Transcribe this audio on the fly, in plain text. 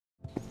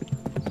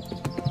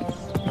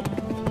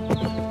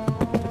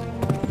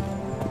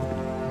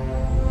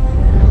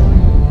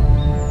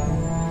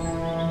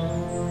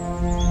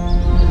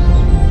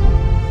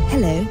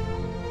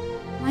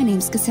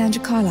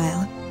Cassandra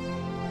Carlyle.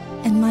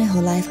 And my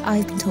whole life,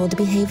 I've been told to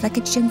behave like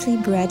a gently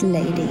bred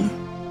lady.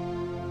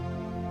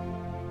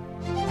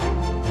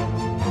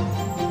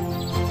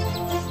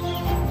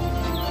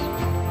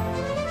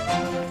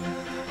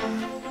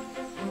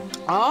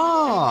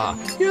 Ah,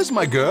 here's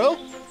my girl.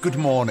 Good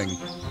morning.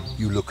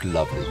 You look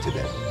lovely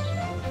today.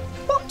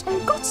 What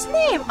in God's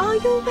name are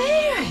you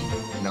wearing?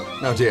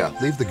 No, dear,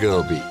 leave the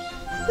girl be.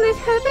 Leave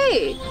her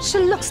be. She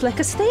looks like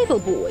a stable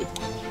boy.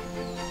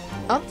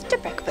 After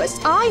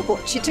breakfast, I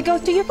want you to go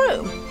to your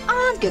room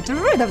and get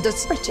rid of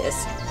those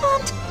breeches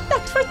and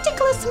that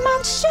ridiculous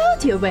man's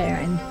shirt you're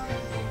wearing.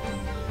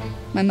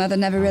 My mother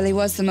never really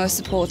was the most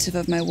supportive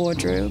of my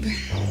wardrobe.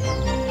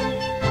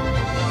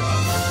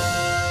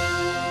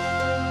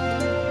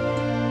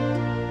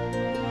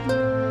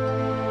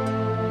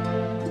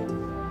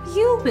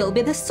 You will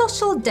be the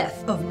social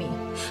death of me.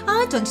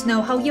 I don't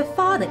know how your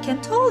father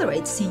can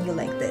tolerate seeing you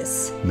like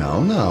this.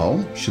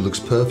 No, she looks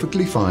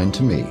perfectly fine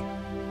to me.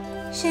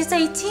 She's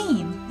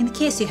 18, in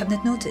case you have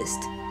not noticed.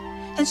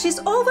 And she's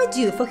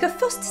overdue for her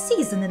first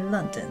season in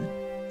London.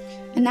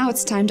 And now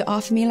it's time to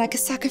offer me like a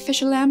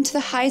sacrificial lamb to the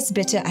highest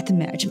bidder at the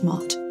marriage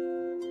mart.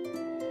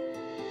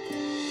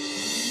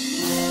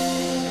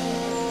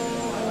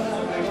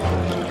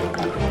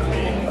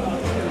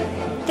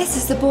 This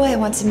is the boy I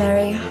want to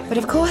marry, but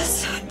of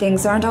course,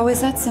 things aren't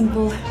always that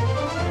simple.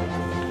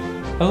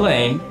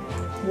 Elaine,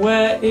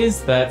 where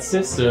is that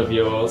sister of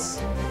yours?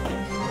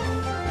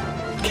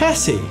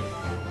 Cassie!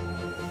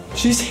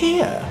 She's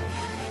here!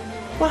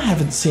 I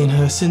haven't seen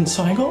her since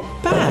I got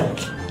back.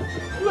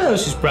 Well,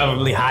 she's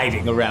probably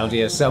hiding around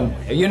here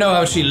somewhere. You know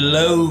how she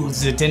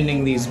loathes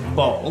attending these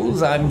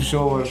balls, I'm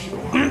sure.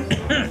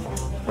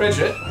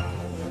 Bridget?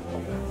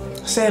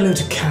 Say hello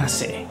to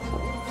Cassie.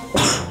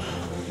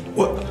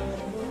 What?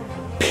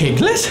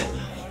 Piglet?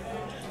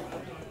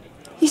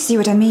 You see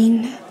what I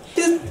mean?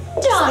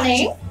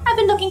 Darling, I've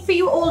been looking for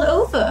you all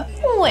over.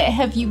 Where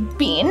have you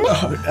been?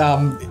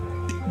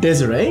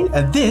 Desiree,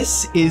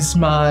 this is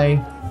my,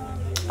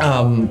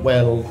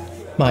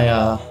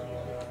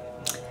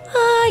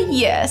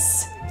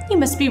 Yes. You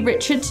must be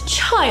Richard's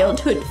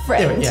childhood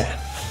friend. Yeah.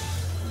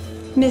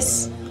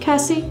 Miss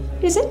Cassie,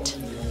 is it?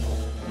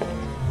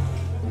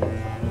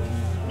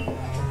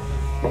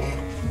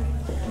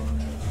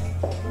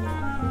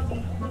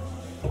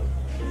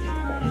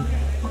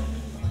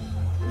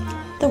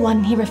 The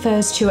one he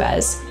refers to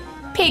as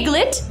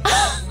Piglet?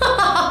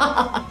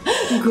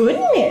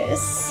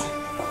 Goodness.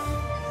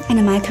 And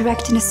am I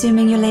correct in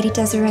assuming you're Lady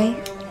Desiree?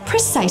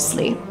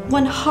 Precisely.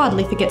 One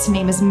hardly forgets a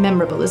name as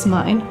memorable as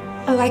mine.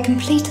 Oh, I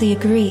completely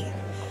agree.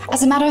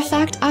 As a matter of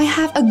fact, I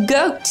have a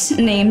goat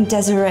named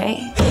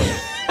Desiree.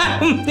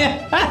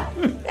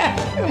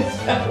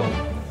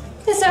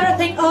 Is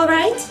everything all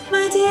right,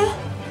 my dear?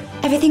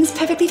 Everything's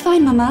perfectly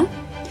fine, Mama.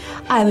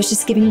 I was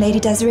just giving Lady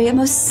Desiree a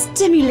most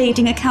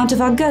stimulating account of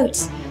our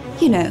goat.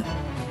 You know,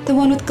 the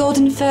one with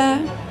golden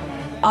fur,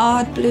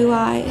 odd blue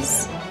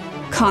eyes,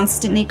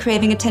 constantly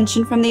craving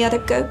attention from the other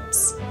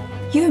goats.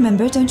 You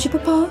remember, don't you,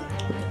 Papa?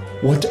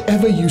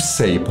 Whatever you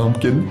say,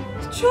 Pumpkin.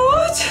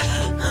 George!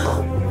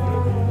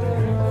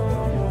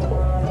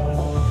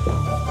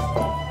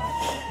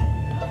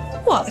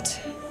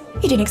 What?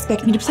 You didn't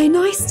expect me to play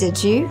nice,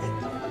 did you?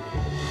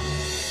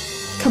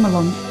 Come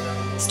along.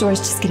 The story's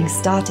just getting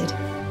started.